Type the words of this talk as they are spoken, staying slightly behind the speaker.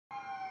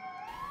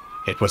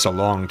It was a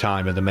long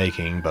time in the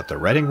making, but the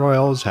Reading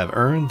Royals have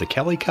earned the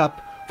Kelly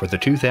Cup for the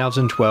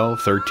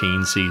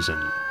 2012-13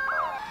 season.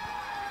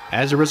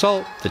 As a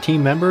result, the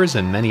team members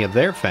and many of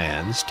their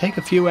fans take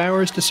a few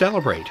hours to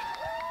celebrate.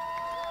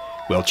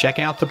 We'll check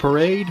out the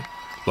parade,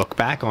 look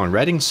back on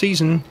Reading's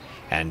season,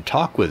 and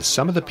talk with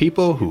some of the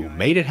people who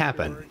made it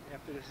happen.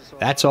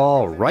 That's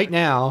all right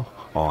now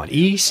on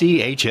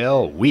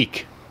ECHL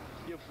Week.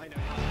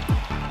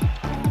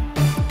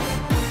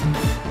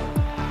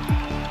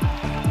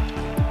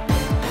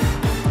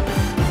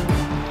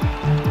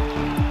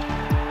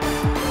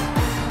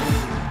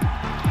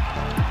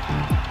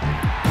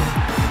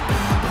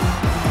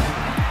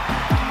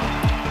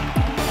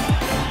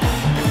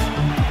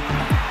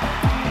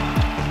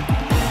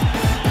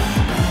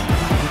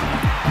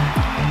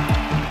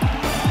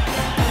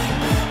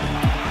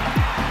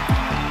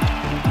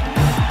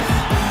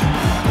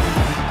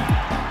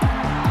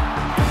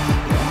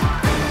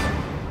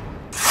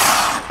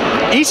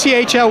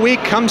 ECHL Week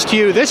comes to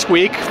you this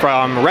week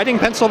from Reading,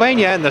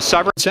 Pennsylvania in the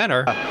Sovereign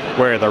Center,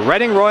 where the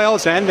Reading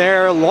Royals and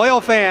their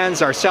loyal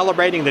fans are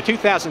celebrating the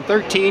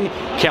 2013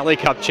 Kelly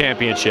Cup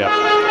Championship.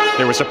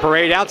 There was a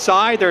parade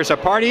outside, there's a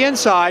party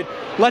inside.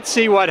 Let's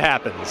see what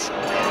happens.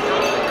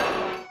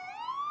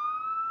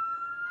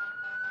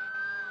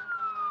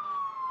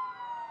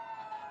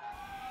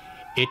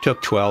 It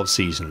took 12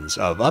 seasons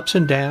of ups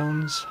and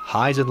downs,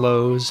 highs and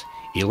lows,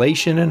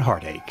 elation and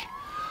heartache.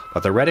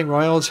 But the Reading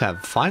Royals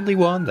have finally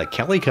won the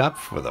Kelly Cup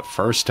for the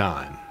first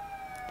time.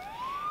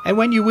 And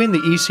when you win the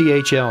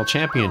ECHL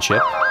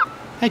Championship,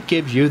 that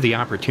gives you the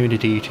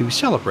opportunity to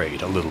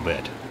celebrate a little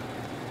bit.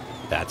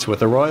 That's what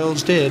the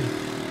Royals did.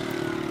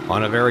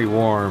 On a very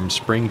warm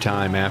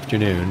springtime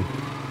afternoon,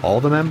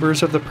 all the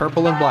members of the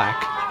Purple and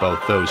Black,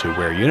 both those who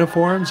wear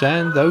uniforms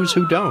and those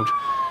who don't,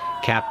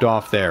 capped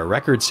off their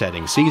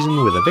record-setting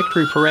season with a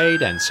victory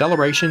parade and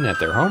celebration at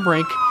their home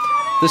rink,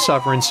 the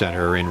Sovereign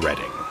Center in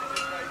Reading.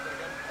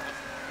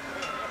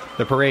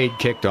 The parade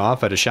kicked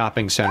off at a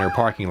shopping center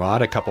parking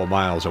lot a couple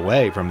miles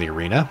away from the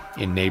arena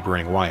in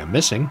neighboring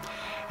Wyomissing,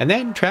 and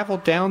then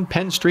traveled down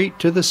Penn Street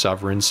to the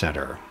Sovereign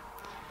Center.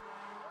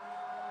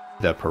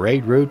 The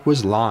parade route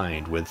was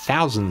lined with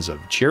thousands of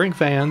cheering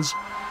fans,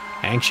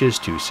 anxious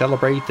to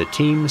celebrate the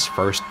team's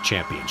first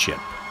championship.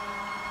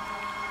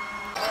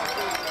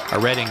 A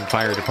Reading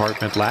Fire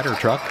Department ladder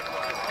truck,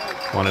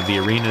 one of the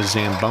arena's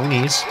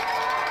Zambonis,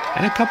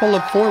 and a couple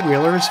of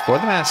four-wheelers for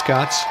the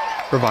mascots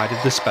provided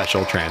the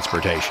special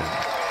transportation.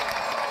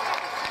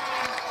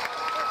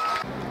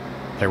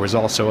 There was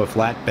also a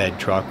flatbed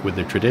truck with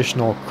the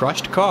traditional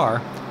crushed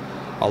car,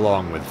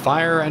 along with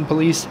fire and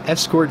police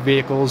escort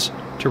vehicles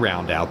to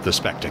round out the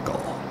spectacle.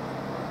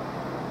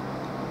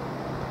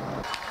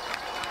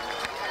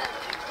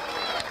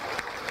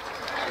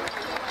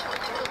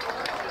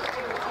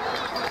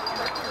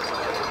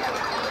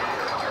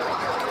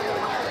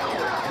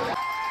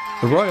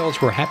 The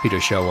Royals were happy to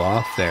show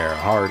off their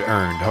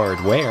hard-earned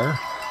hardware.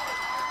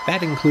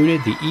 That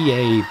included the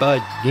E.A.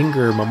 Bud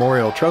Ginger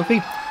Memorial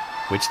Trophy,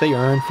 which they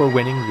earned for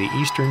winning the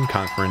Eastern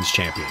Conference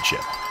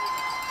Championship.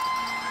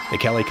 The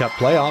Kelly Cup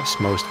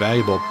Playoffs Most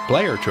Valuable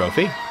Player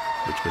Trophy,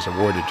 which was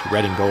awarded to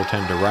Reading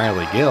goaltender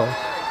Riley Gill.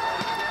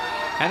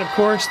 And of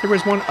course, there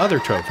was one other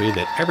trophy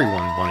that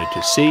everyone wanted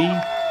to see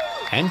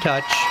and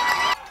touch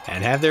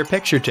and have their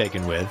picture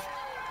taken with,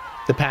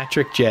 the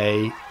Patrick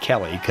J.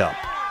 Kelly Cup,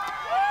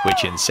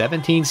 which in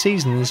 17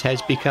 seasons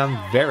has become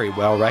very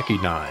well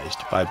recognized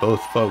by both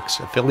folks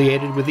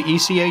affiliated with the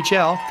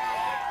ECHL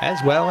as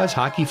well as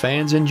hockey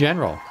fans in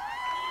general.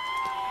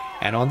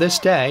 And on this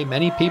day,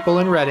 many people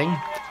in Reading,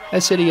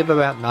 a city of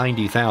about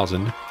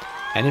 90,000,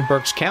 and in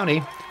Berks County,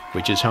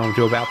 which is home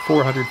to about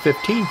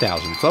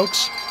 415,000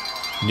 folks,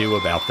 knew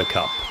about the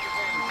Cup.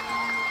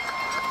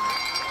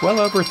 Well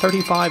over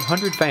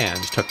 3,500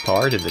 fans took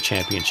part in the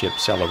championship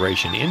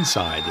celebration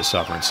inside the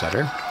Sovereign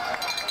Center.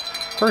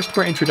 First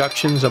were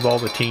introductions of all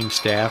the team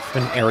staff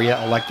and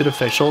area elected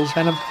officials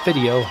and a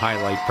video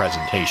highlight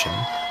presentation.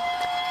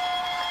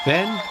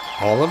 Then,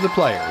 all of the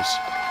players,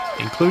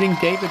 including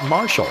David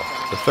Marshall,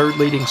 the third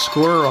leading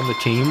scorer on the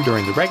team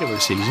during the regular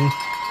season,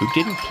 who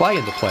didn't play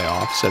in the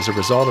playoffs as a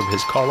result of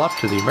his call-up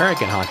to the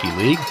American Hockey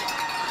League,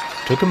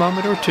 took a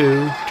moment or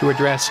two to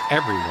address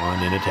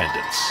everyone in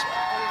attendance.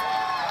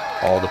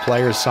 All the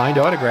players signed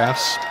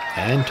autographs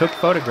and took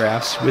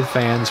photographs with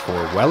fans for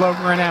well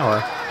over an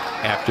hour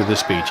after the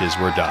speeches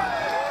were done.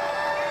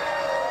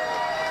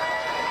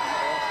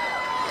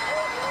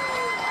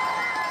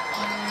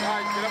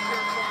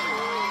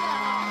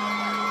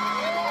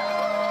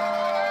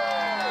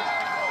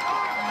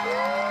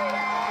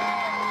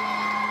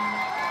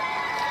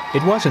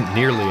 It wasn't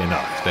nearly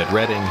enough that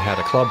Reading had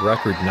a club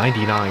record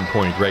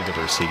 99-point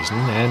regular season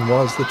and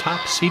was the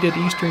top-seeded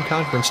Eastern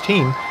Conference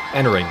team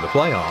entering the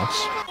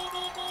playoffs.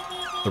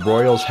 The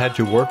Royals had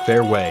to work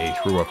their way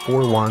through a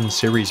 4-1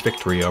 series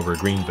victory over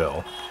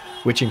Greenville,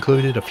 which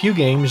included a few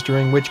games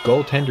during which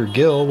goaltender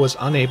Gill was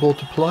unable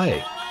to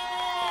play.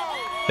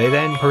 They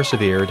then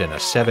persevered in a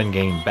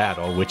 7-game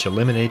battle which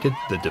eliminated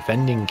the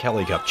defending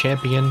Kelly Cup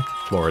champion,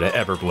 Florida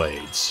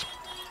Everblades.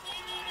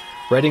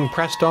 Reading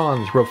pressed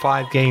on through a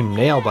 5-game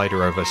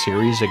nail-biter of a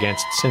series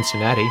against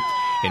Cincinnati,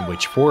 in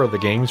which 4 of the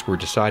games were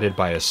decided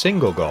by a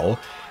single goal,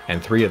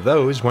 and 3 of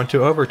those went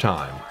to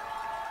overtime.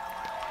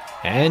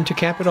 And to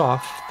cap it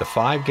off, the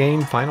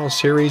 5-game final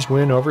series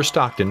win over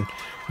Stockton,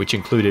 which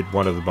included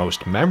one of the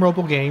most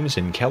memorable games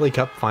in Kelly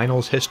Cup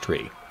Finals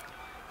history.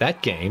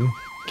 That game,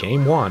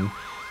 Game 1,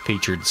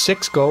 featured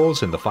 6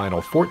 goals in the final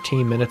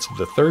 14 minutes of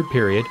the third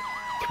period,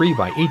 3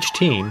 by each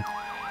team,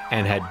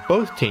 and had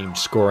both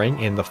teams scoring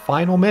in the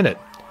final minute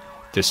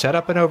to set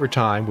up an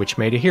overtime which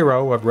made a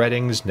hero of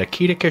Reading's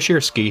Nikita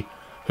Kashirski,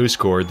 who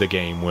scored the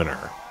game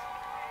winner.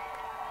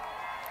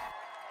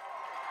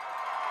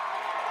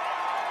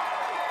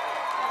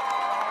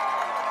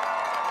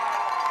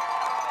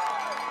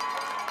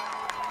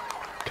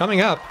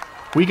 Coming up,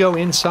 we go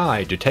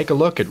inside to take a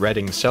look at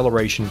Reading's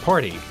celebration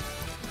party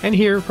and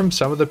hear from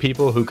some of the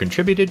people who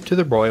contributed to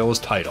the Royals'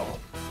 title.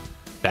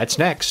 That's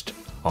next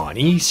on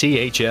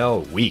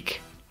ECHL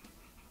Week.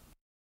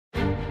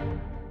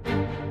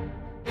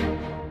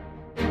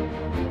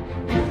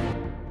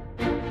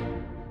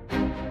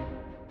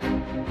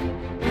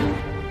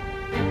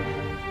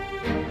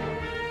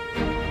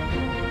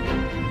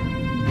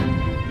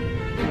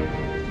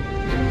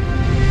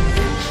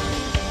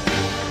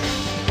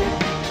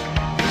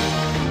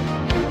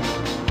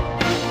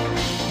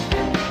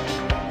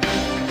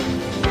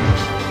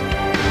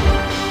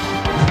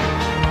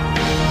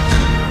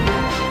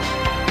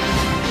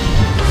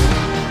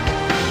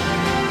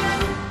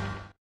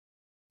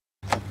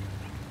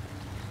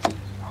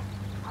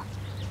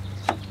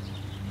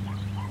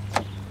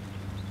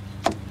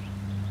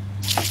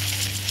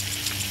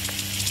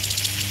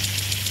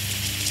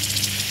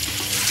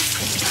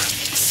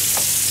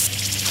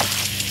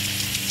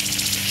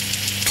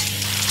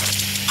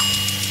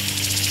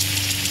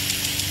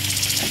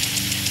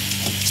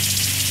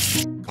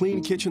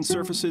 Clean kitchen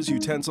surfaces,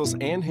 utensils,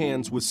 and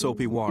hands with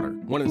soapy water.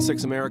 1 in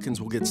 6 Americans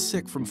will get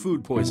sick from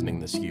food poisoning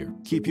this year.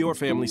 Keep your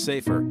family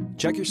safer.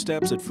 Check your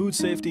steps at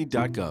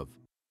foodsafety.gov.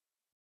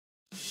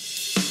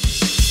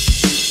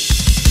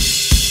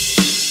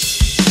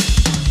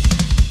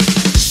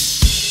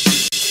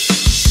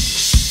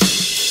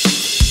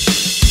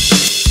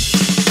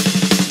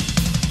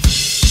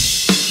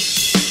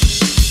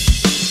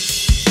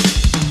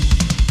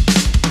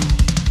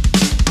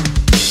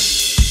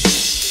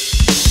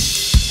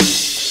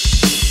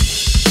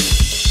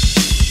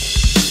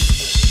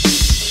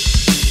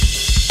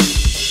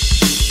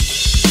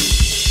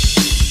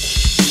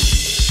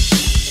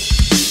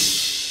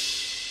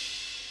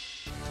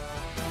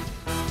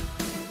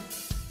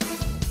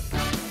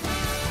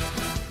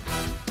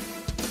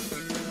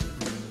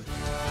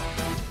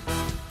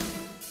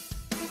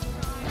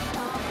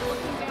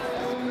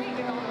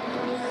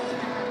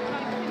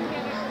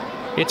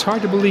 It's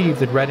hard to believe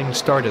that Reading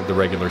started the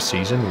regular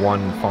season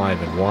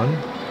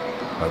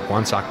 1-5-1, but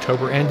once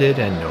October ended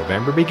and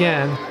November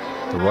began,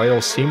 the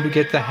Royals seemed to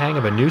get the hang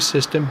of a new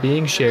system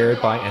being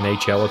shared by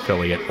NHL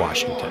affiliate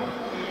Washington.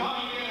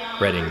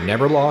 Reading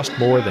never lost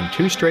more than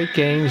 2 straight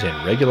games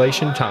in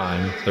regulation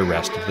time the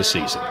rest of the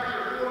season.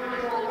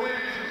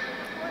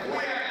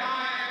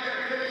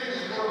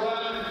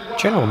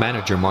 General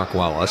Manager Mark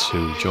Wallace,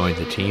 who joined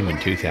the team in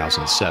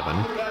 2007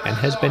 and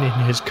has been in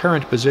his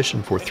current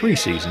position for 3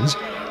 seasons,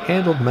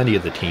 handled many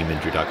of the team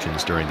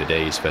introductions during the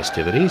day's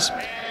festivities.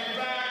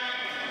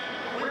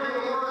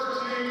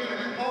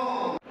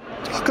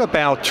 Talk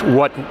about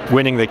what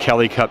winning the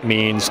Kelly Cup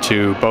means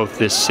to both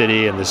this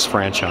city and this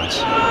franchise.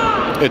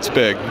 It's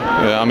big.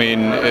 I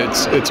mean,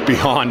 it's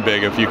beyond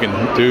big if you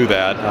can do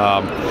that.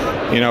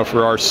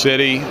 For our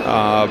city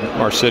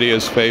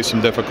has faced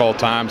some difficult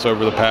times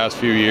over the past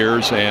few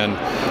years, and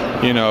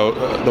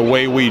the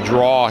way we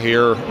draw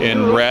here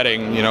in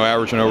Reading,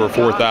 averaging over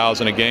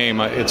 4,000 a game,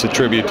 it's a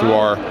tribute to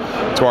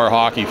our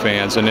hockey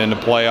fans. And in the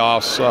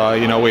playoffs,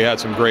 we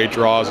had some great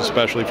draws,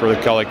 especially for the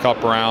Kelly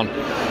Cup round.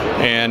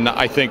 And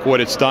I think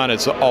what it's done,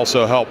 it's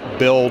also helped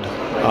build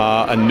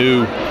a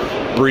new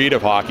breed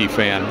of hockey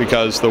fan,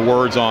 because the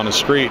word's on the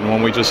street. And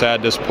when we just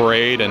had this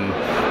parade, and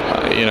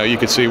you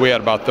could see we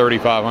had about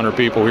 3,500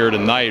 people here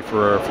tonight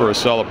for a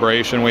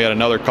celebration. We had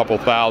another couple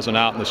thousand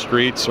out in the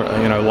streets,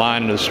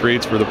 lining the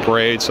streets for the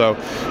parade. So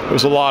it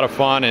was a lot of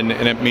fun, and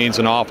it means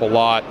an awful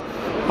lot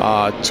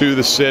to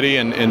the city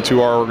and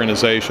to our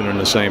organization in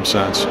the same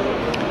sense.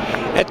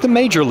 At the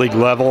major league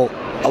level,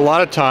 a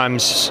lot of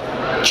times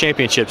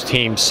championships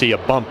teams see a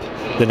bump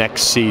the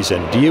next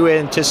season. Do you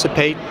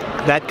anticipate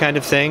that kind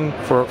of thing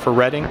for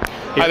Reading?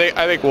 I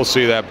think we'll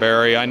see that,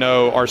 Barry. I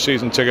know our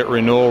season ticket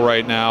renewal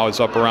right now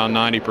is up around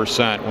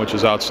 90%, which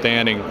is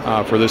outstanding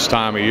for this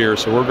time of year.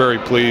 So we're very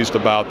pleased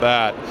about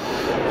that.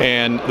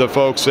 And the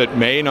folks that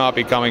may not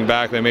be coming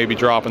back, they may be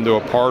dropping to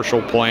a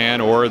partial plan,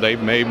 or they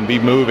may be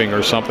moving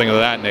or something of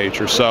that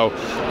nature. So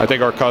I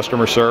think our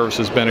customer service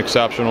has been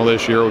exceptional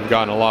this year. We've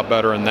gotten a lot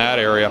better in that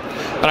area.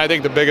 And I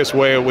think the biggest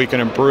way we can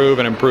improve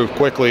and improve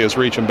quickly is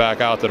reaching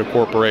back out to the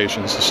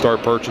corporations to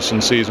start purchasing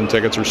season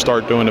tickets or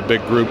start doing the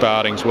big group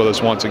outings with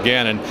us once again.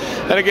 can.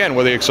 And again,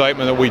 with the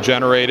excitement that we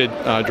generated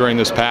during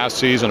this past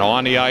season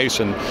on the ice,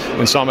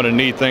 and some of the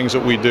neat things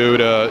that we do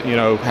to, you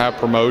know, have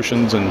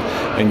promotions and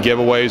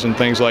giveaways and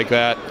things like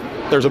that,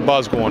 there's a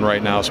buzz going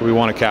right now, so we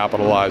want to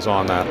capitalize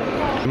on that.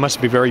 You must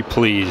be very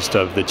pleased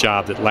of the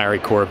job that Larry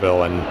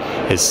Corville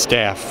and his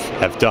staff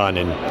have done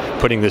in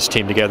putting this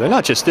team together.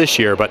 Not just this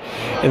year, but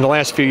in the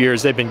last few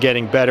years they've been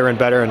getting better and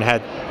better and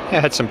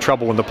had some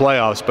trouble in the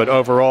playoffs, but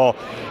overall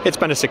it's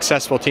been a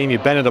successful team.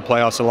 You've been in the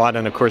playoffs a lot,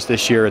 and of course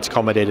this year it's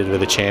culminated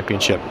with a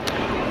championship.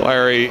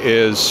 Larry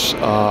is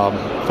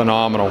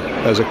phenomenal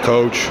as a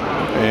coach,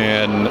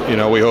 and you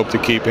know, we hope to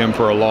keep him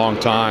for a long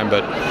time,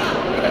 but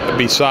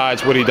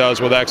besides what he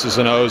does with X's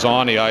and O's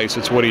on the ice,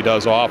 it's what he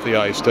does off the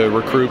ice to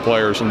recruit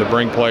players and to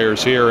bring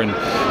players here. And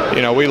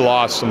you know, we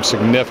lost some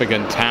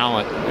significant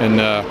talent in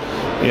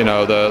you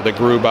know, the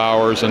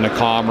Grubauers and the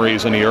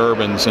Comries and the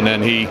Urbans, and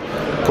then he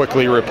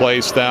quickly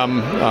replaced them,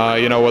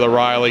 you know, with a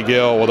Riley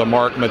Gill, with a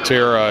Mark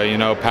Matera. You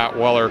know, Pat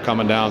Weller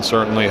coming down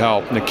certainly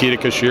helped. Nikita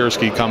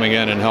Kashirski coming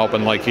in and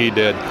helping like he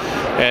did,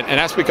 and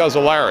that's because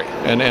of Larry.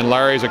 And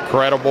Larry's a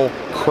credible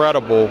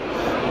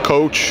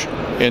coach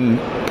in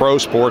pro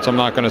sports. I'm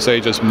not going to say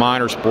just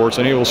minor sports,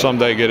 and he will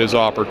someday get his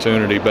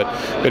opportunity, but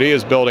he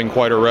is building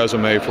quite a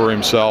resume for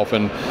himself,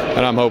 and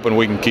I'm hoping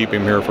we can keep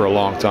him here for a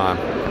long time.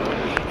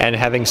 And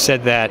having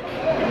said that,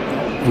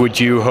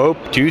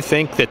 do you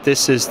think that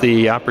this is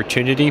the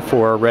opportunity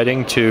for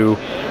Reading to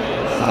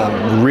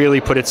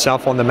really put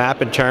itself on the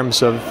map in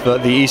terms of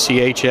the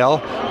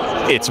ECHL?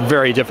 It's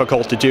very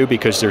difficult to do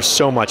because there's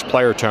so much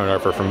player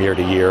turnover from year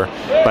to year,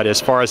 but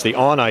as far as the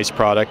on-ice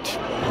product,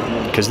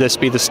 could this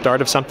be the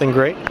start of something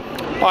great?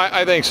 Well,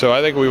 I think so.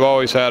 I think we've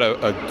always had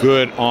a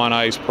good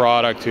on-ice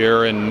product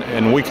here,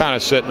 and we kind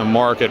of sit in a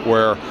market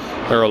where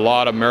there are a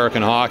lot of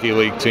American Hockey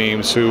League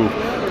teams who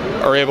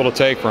are able to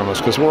take from us,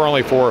 because we're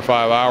only 4 or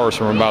 5 hours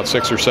from about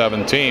 6 or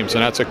 7 teams,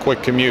 and that's a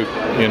quick commute,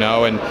 you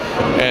know.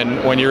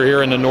 And when you're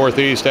here in the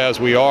Northeast, as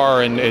we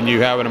are, and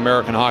you have an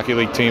American Hockey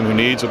League team who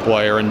needs a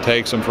player and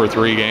takes them for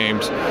 3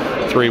 games,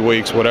 3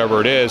 weeks,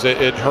 whatever it is,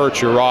 it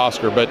hurts your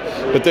roster. But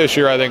this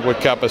year, I think what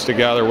kept us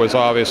together was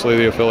obviously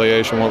the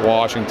affiliation with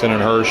Washington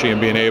and Hershey, and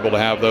being able to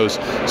have those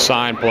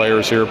signed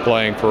players here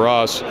playing for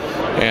us.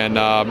 And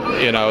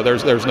you know,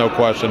 there's no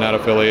question that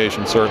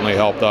affiliation certainly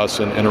helped us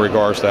in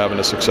regards to having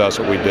the success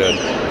that we did.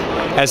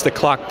 As the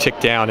clock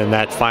ticked down in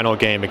that final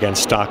game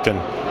against Stockton,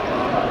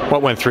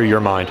 what went through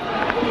your mind?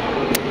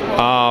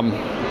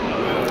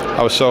 I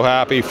was so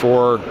happy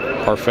for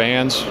our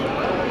fans.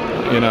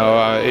 You know,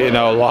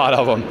 a lot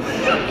of them,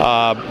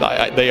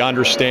 they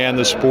understand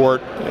the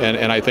sport,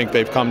 and I think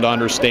they've come to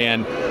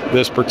understand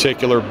this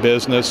particular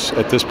business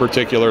at this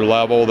particular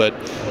level, that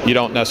you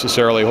don't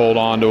necessarily hold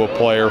on to a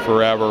player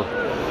forever.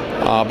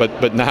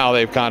 But now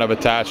they've kind of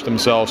attached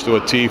themselves to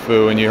a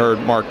Tifu, and you heard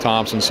Mark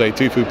Thompson say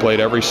Tifu played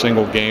every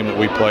single game that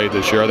we played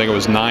this year. I think it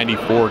was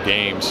 94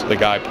 games the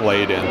guy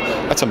played in.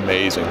 That's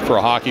amazing for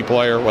a hockey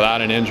player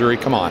without an injury.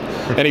 Come on.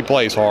 And he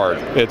plays hard.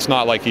 It's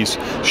not like he's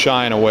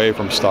shying away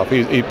from stuff.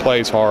 He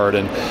plays hard,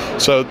 and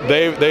so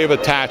they've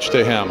attached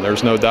to him.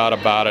 There's no doubt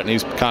about it, and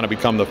he's kind of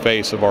become the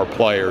face of our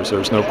players.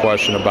 There's no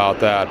question about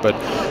that. But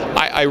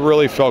I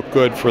really felt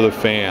good for the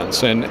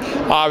fans, and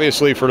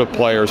obviously for the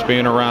players,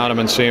 being around them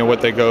and seeing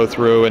what they go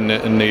through and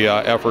the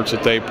efforts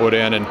that they put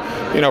in. And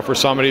you know, for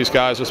some of these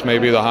guys, this may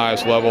be the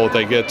highest level that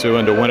they get to,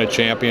 and to win a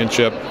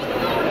championship,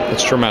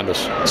 it's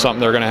tremendous. It's something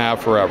they're going to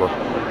have forever.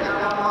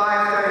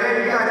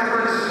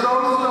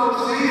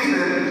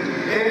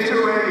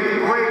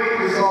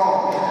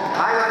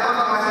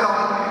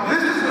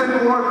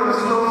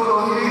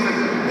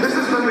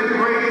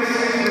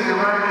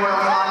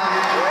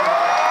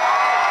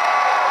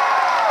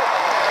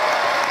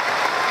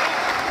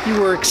 You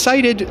were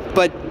excited,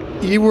 but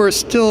you were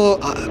still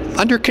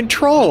under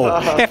control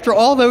after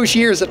all those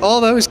years at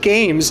all those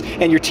games,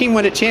 and your team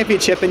won a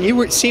championship, and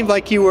it seemed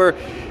like you were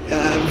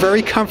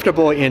very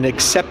comfortable in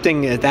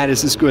accepting that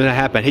this is going to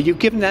happen. Had you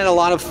given that a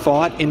lot of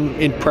thought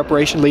in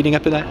preparation leading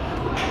up to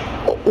that?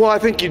 Well, I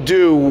think you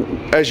do.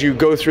 As you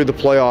go through the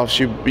playoffs,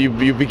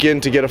 you begin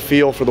to get a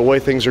feel for the way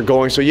things are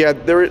going. So yeah,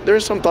 there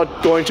is some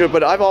thought going to it,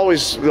 but I've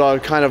always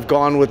kind of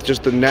gone with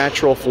just the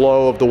natural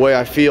flow of the way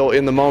I feel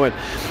in the moment.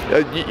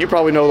 You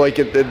probably know, like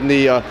in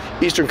the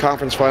Eastern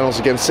Conference Finals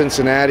against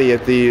Cincinnati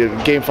at the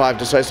Game 5,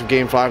 decisive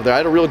Game 5 there, I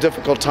had a real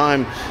difficult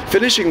time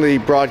finishing the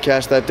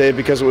broadcast that day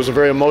because it was a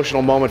very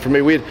emotional moment for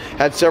me. We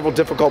had several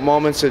difficult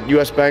moments at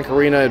US Bank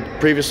Arena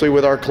previously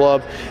with our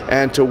club,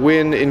 and to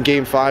win in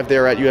Game 5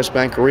 there at US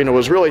Bank Arena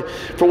was really,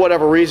 for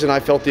whatever reason, I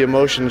felt the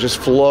emotion just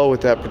flow at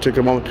that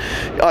particular moment.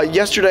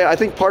 Yesterday, I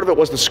think part of it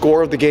was the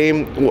score of the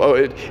game.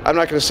 I'm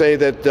not going to say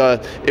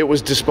that it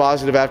was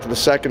dispositive after the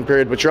second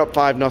period, but you're up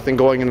 5-0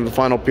 going into the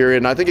final period,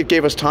 and I think it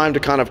gave us time to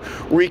kind of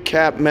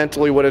recap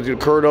mentally what had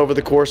occurred over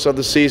the course of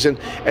the season,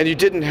 and you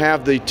didn't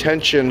have the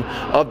tension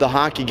of the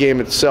hockey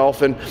game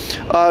itself. And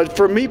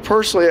for me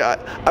personally,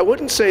 I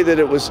wouldn't say that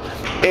it was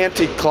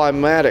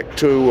anticlimactic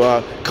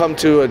to come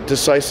to a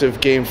decisive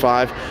Game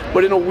 5,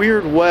 but in a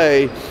weird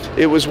way,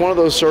 it was one of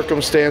those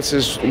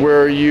circumstances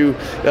where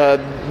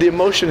the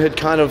emotion had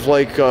kind of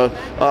like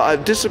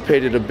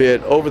dissipated a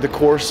bit over the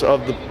course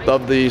of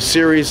the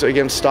series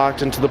against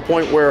Stockton, to the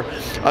point where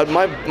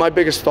my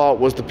biggest thought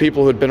was the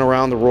people who had been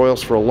around the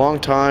Royals for a long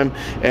time,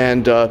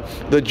 and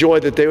the joy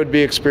that they would be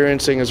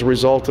experiencing as a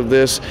result of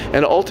this,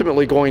 and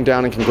ultimately going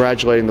down and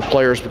congratulating the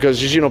players,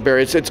 because, as you know,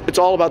 Barry, it's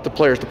all about the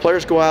players. The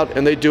players go out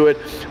and they do it.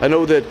 I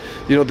know that,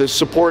 you know, the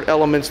support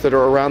elements that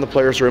are around the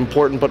players are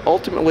important, but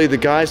ultimately the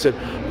guys that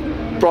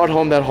brought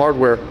home that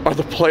hardware are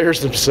the players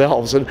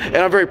themselves, and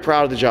I'm very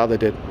proud of the job they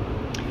did.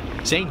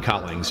 Zane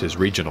Collings is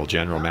Regional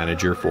General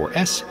Manager for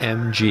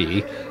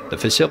SMG, the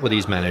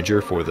Facilities Manager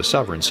for the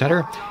Sovereign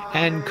Center,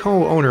 and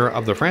co-owner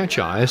of the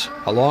franchise,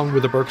 along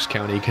with the Berks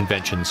County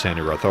Convention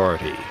Center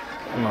Authority.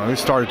 We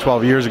started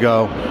 12 years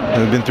ago,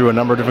 and we've been through a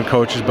number of different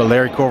coaches, but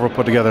Larry Corver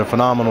put together a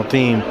phenomenal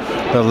team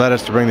that led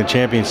us to bring the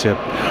championship.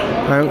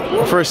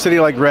 For a city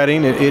like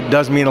Reading, it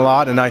does mean a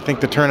lot, and I think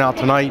the turnout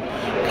tonight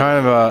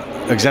kind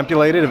of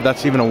exemplified, if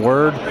that's even a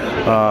word,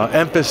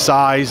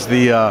 emphasized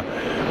the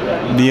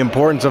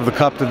importance of the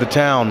cup to the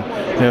town.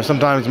 You know,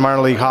 sometimes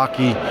minor league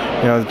hockey,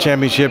 you know, the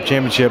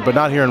championship, but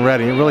not here in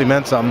Reading. It really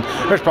meant something.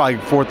 There's probably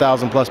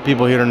 4,000 plus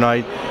people here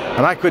tonight,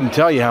 and I couldn't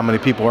tell you how many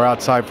people were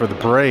outside for the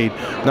parade,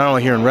 not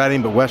only here in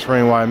Reading, but West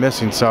Reading,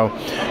 Wyomissing. So,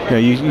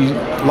 you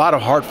know, a lot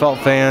of heartfelt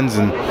fans,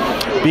 and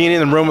being in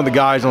the room with the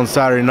guys on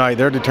Saturday night,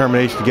 their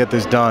determination to get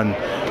this done,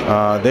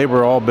 they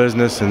were all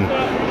business, and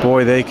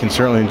boy, they can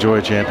certainly enjoy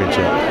a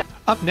championship.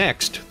 Up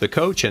next, the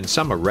coach and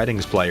some of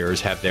Reading's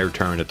players have their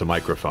turn at the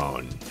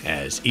microphone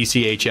as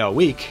ECHL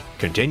Week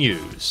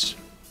continues.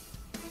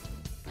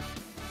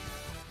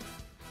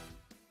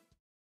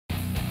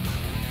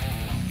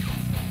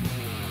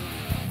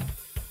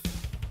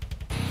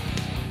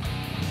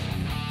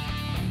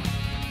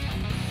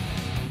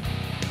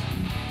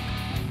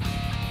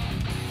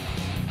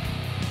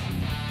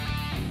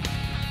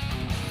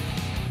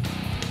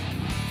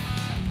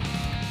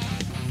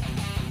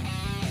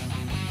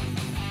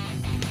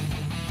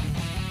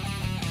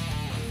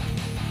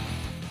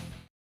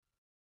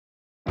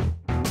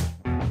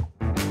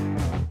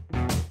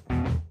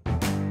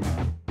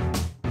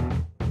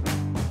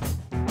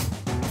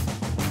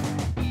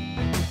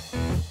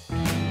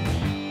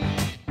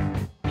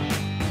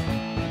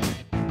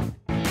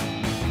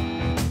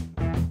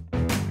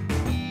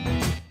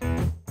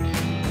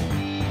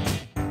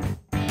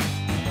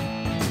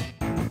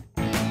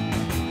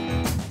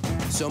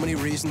 So many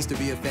reasons to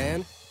be a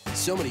fan,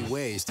 so many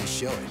ways to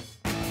show it.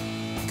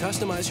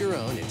 Customize your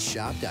own at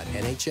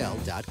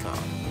shop.nhl.com.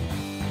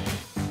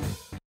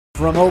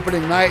 From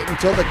opening night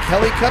until the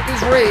Kelly Cup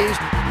is raised,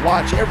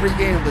 watch every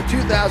game of the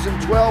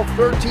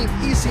 2012-13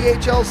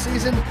 ECHL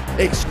season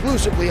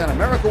exclusively on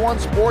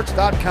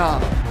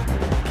AmericaOneSports.com.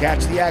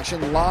 Catch the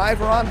action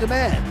live or on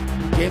demand.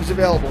 Games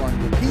available on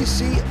your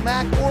PC,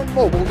 Mac, or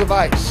mobile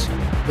device.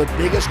 The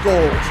biggest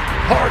goals,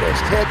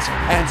 hardest hits,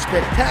 and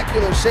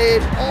spectacular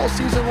saves all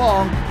season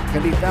long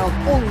can be found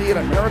only at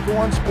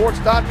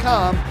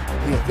AmericaOneSports.com,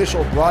 the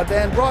official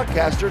broadband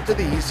broadcaster to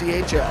the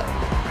ECHL.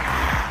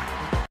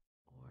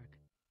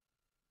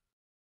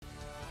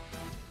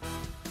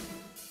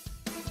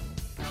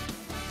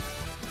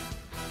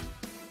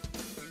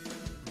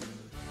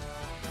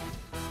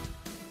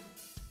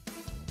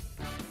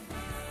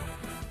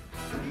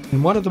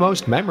 And one of the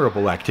most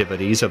memorable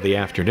activities of the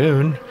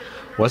afternoon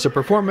was a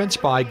performance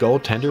by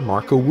goaltender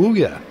Marco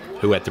Wuya,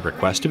 who at the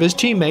request of his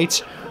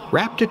teammates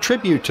rapped a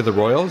tribute to the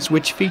Royals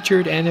which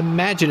featured an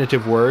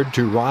imaginative word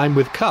to rhyme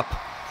with cup,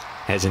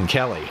 as in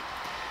Kelly.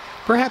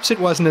 Perhaps it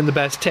wasn't in the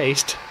best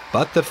taste,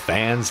 but the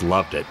fans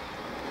loved it.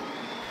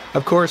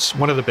 Of course,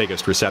 one of the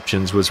biggest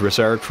receptions was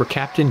reserved for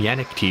Captain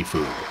Yannick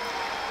Tifu.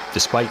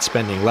 Despite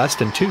spending less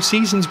than 2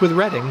 seasons with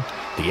Reading,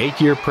 the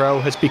 8-year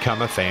pro has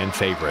become a fan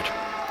favorite.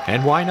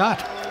 And why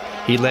not?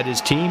 He led his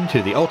team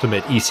to the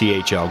ultimate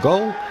ECHL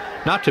goal,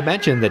 not to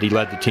mention that he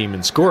led the team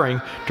in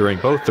scoring during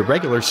both the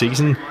regular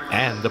season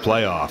and the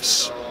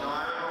playoffs.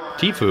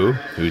 Tifu,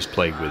 who's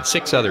played with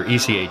 6 other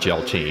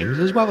ECHL teams,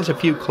 as well as a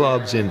few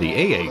clubs in the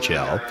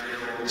AHL,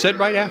 said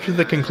right after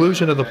the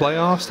conclusion of the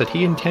playoffs that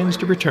he intends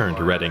to return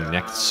to Reading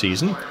next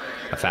season,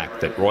 a fact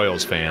that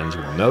Royals fans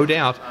will no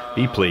doubt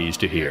be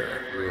pleased to hear.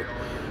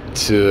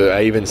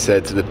 I even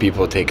said to the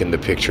people taking the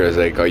picture, I was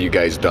like, are you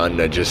guys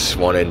done? I just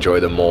want to enjoy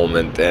the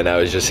moment. And I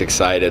was just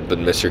excited, but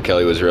Mr.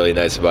 Kelly was really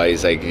nice about it.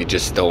 He's like, you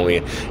just told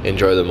me,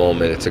 enjoy the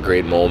moment. It's a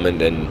great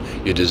moment, and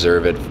you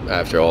deserve it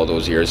after all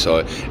those years. So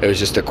it was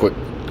just a quick,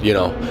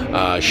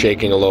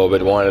 shaking a little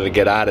bit. Wanted to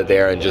get out of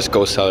there and just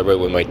go celebrate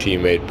with my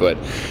teammate. But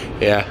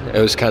yeah,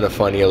 it was kind of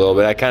funny a little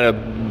bit.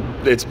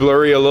 It's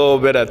blurry a little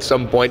bit at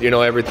some point,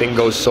 everything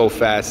goes so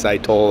fast. I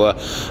told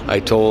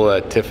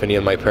Tiffany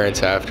and my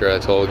parents after, I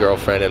told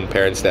girlfriend and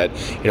parents that,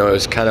 it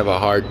was kind of a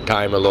hard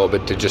time a little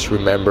bit to just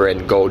remember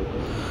and go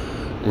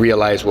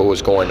realize what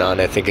was going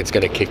on. I think it's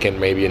going to kick in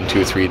maybe in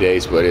 2-3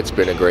 days, but it's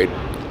been a great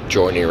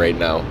journey right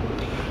now.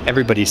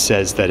 everybody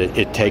says that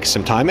it takes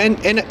some time, and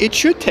it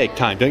should take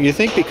time, don't you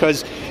think?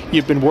 Because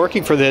you've been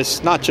working for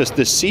this, not just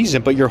this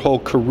season, but your whole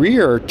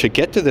career to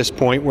get to this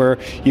point where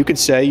you can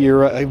say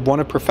you're won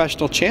a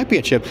professional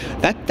championship.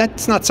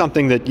 That's not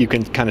something that you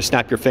can kind of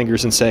snap your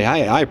fingers and say,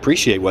 I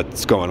appreciate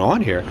what's going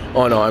on here.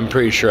 Oh no, I'm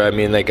pretty sure. I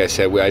mean, like I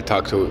said, I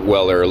talked to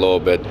Weller a little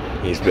bit.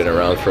 He's been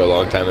around for a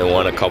long time and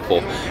won a couple.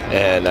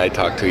 And I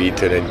talked to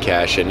Ethan and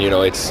Cash, and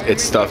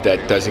it's stuff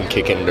that doesn't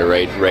kick in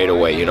right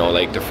away.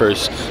 Like the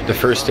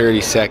first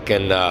 30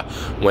 seconds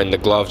when the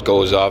glove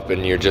goes up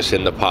and you're just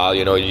in the pile.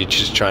 You're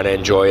just trying to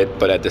enjoy it,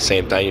 but at the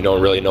same time, you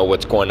don't really know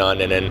what's going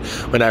on. And then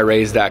when I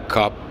raised that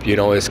cup,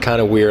 it's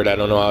kind of weird. I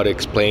don't know how to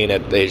explain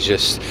it. It's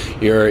just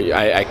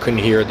I couldn't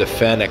hear the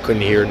fan. I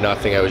couldn't hear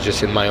nothing. I was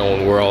just in my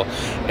own world.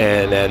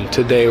 And then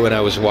today, when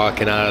I was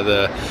walking out of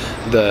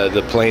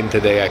the plane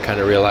today, I kind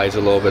of realized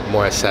a little bit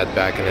more. I sat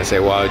back and I say,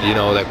 wow,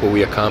 like what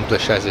we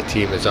accomplished as a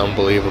team is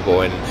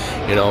unbelievable. And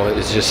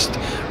it's just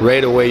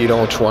right away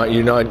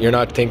you're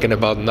not thinking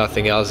about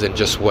nothing else than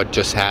just what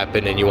just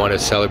happened, and you want to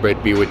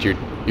celebrate, be with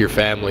your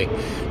family.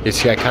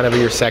 It's kind of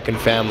your second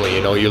family.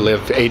 You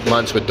live 8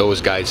 months with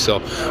those guys,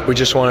 so we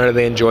just wanted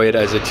to enjoy it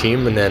as a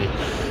team, and then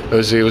it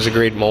was a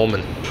great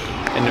moment.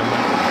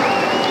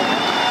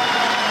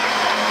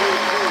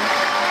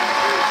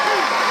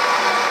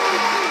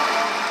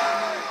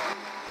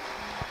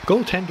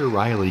 Goaltender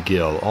Riley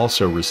Gill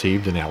also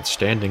received an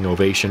outstanding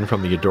ovation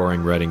from the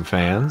adoring Reading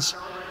fans.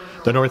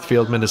 The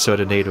Northfield,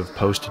 Minnesota native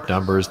posted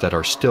numbers that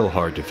are still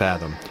hard to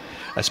fathom,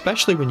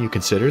 especially when you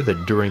consider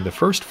that during the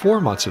first 4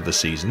 months of the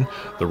season,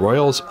 the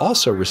Royals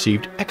also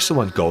received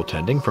excellent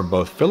goaltending from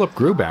both Philip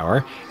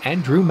Grubauer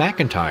and Drew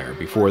McIntyre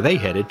before they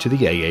headed to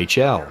the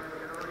AHL.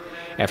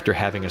 After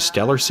having a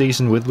stellar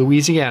season with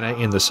Louisiana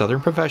in the Southern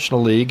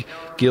Professional League,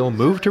 Gill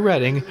moved to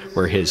Reading,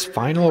 where his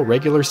final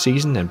regular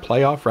season and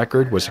playoff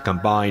record was a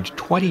combined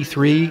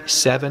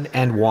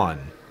 23-7-1.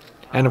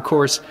 And of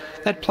course,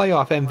 that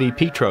playoff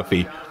MVP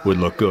trophy would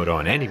look good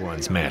on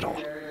anyone's mantle.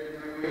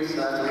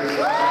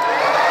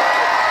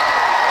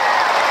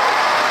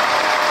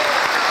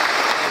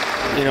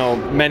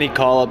 Many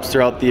call-ups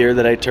throughout the year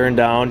that I turned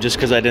down just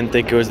because I didn't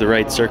think it was the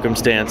right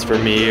circumstance for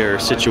me or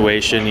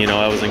situation.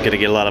 I wasn't going to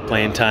get a lot of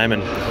playing time,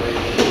 and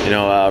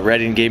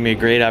Reading gave me a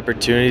great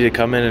opportunity to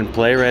come in and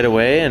play right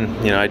away, and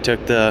I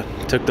took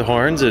the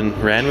horns and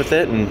ran with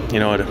it, and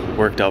it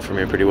worked out for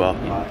me pretty well.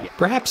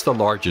 Perhaps the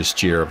largest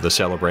cheer of the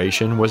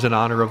celebration was in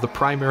honor of the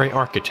primary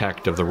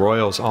architect of the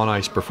Royals'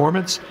 on-ice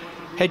performance,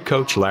 head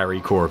coach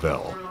Larry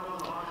Corville.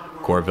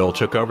 Corville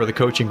took over the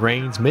coaching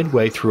reins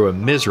midway through a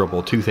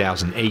miserable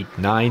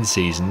 2008-9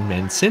 season,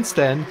 and since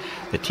then,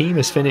 the team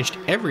has finished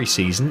every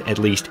season at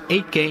least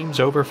 8 games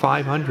over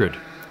 500.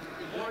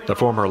 The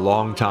former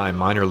longtime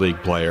minor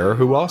league player,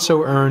 who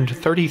also earned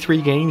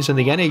 33 games in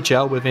the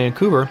NHL with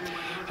Vancouver,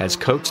 has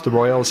coached the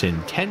Royals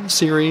in 10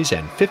 series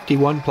and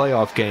 51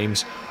 playoff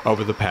games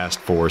over the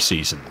past 4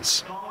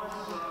 seasons.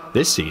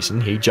 This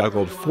season, he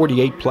juggled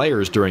 48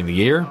 players during the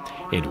year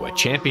into a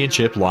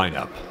championship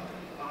lineup.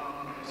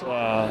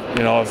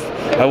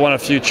 I won a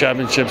few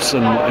championships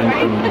in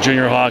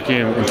junior hockey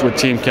and with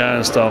Team Canada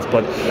and stuff,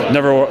 but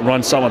never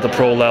run some at the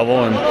pro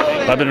level. And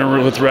I've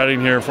been with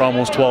Reading here for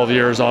almost 12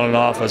 years on and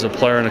off as a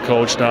player and a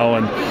coach now,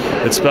 and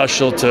it's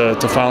special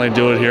to finally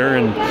do it here,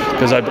 and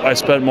because I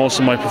spent most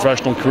of my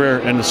professional career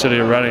in the city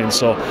of Reading.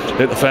 So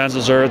the fans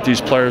deserve it,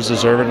 these players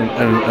deserve it,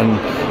 and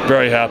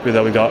very happy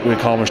that we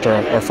accomplished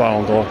our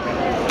final goal.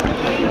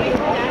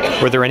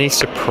 Were there any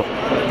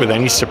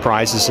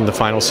surprises in the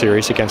final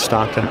series against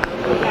Stockton?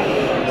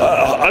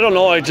 I don't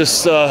know. I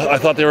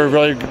thought they were a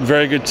really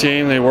very good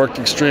team. They worked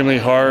extremely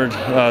hard.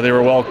 They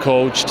were well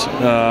coached.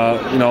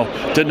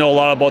 Didn't know a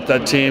lot about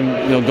that team,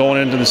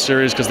 going into the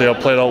series because they all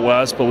played out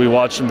west. But we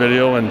watched some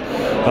video, and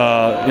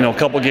a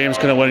couple games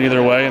could have went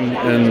either way,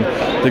 and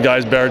the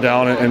guys bared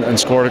down and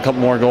scored a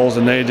couple more goals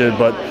than they did.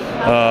 But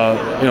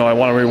I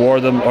want to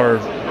reward them.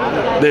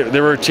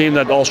 They were a team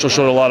that also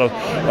showed a lot of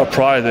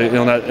pride.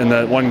 In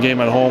that one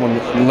game at home, an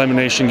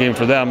elimination game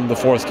for them, the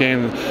 4th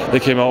game, they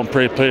came out and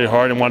played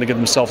hard and wanted to give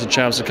themselves a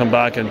chance to come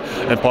back and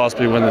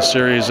possibly win the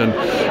series. And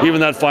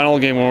even that final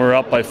game when we were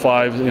up by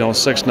 5,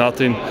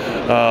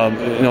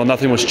 6-0,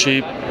 nothing was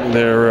cheap.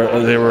 They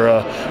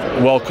were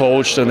well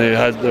coached, and they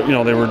had,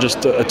 they were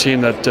just a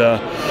team that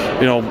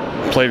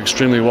played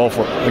extremely well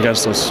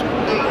against us.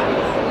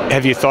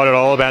 Have you thought at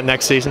all about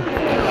next season?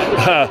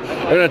 I'm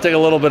going to take a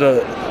little bit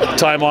of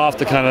time off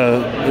to kind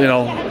of,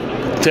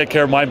 take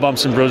care of my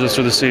bumps and bruises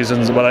through the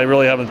seasons, but I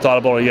really haven't thought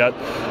about it yet.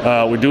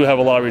 We do have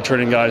a lot of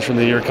returning guys from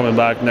the year coming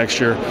back next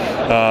year.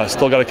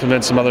 Still got to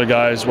convince some other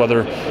guys,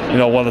 whether,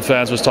 one of the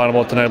fans was talking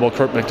about tonight about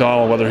Kurt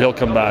McDonald, whether he'll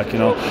come back.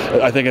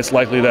 I think it's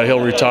likely that he'll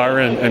retire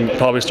and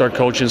probably start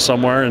coaching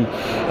somewhere, and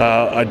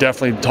I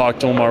definitely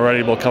talked to him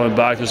already about coming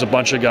back. There's a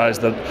bunch of guys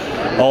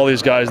all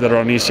these guys that are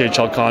on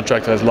ECHL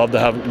contract, I'd love to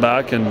have them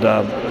back, and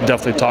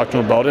definitely talk to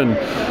them about it,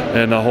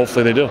 and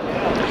hopefully they do.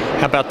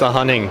 How about the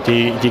hunting? Do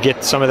you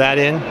get some of that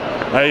in?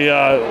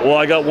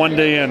 I got one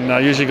day in. I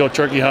usually go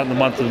turkey hunt in the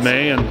month of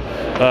May, and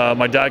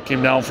my dad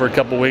came down for a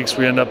couple of weeks.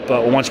 We ended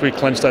up, once we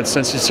clinched that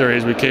Cincy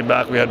series, we came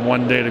back. We had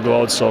one day to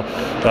go out, so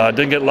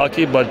didn't get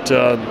lucky, but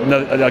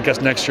I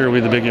guess next year will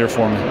be the big year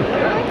for me.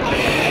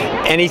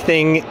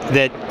 Anything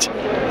that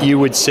you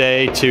would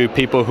say to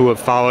people who have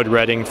followed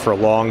Reading for a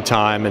long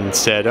time and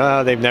said,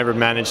 oh, they've never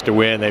managed to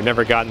win, they've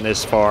never gotten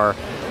this far?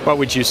 What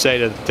would you say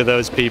to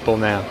those people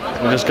now?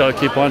 We just got to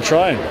keep on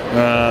trying,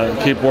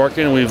 keep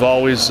working. We've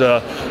always,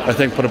 I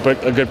think, put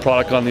a good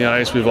product on the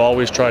ice. We've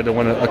always tried to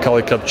win a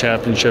Kelly Cup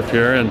championship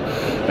here,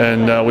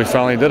 and we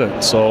finally did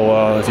it.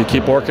 So if you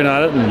keep working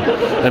at it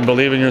and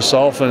believe in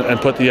yourself and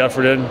put the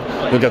effort in,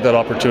 you'll get that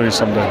opportunity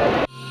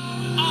someday.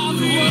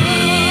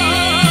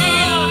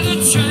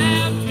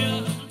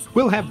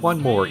 We'll have one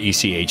more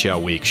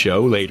ECHL Week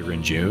show later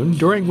in June,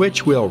 during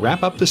which we'll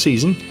wrap up the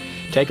season,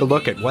 take a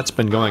look at what's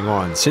been going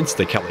on since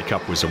the Kelly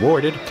Cup was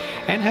awarded,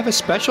 and have a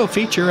special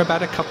feature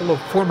about a couple of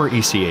former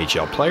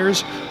ECHL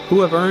players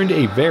who have earned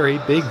a very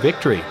big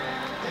victory.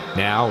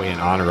 Now, in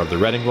honor of the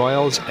Reading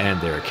Royals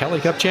and their Kelly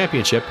Cup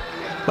championship,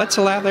 let's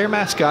allow their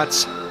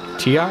mascots,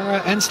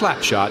 Tiara and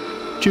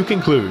Slapshot, to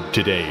conclude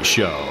today's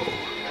show.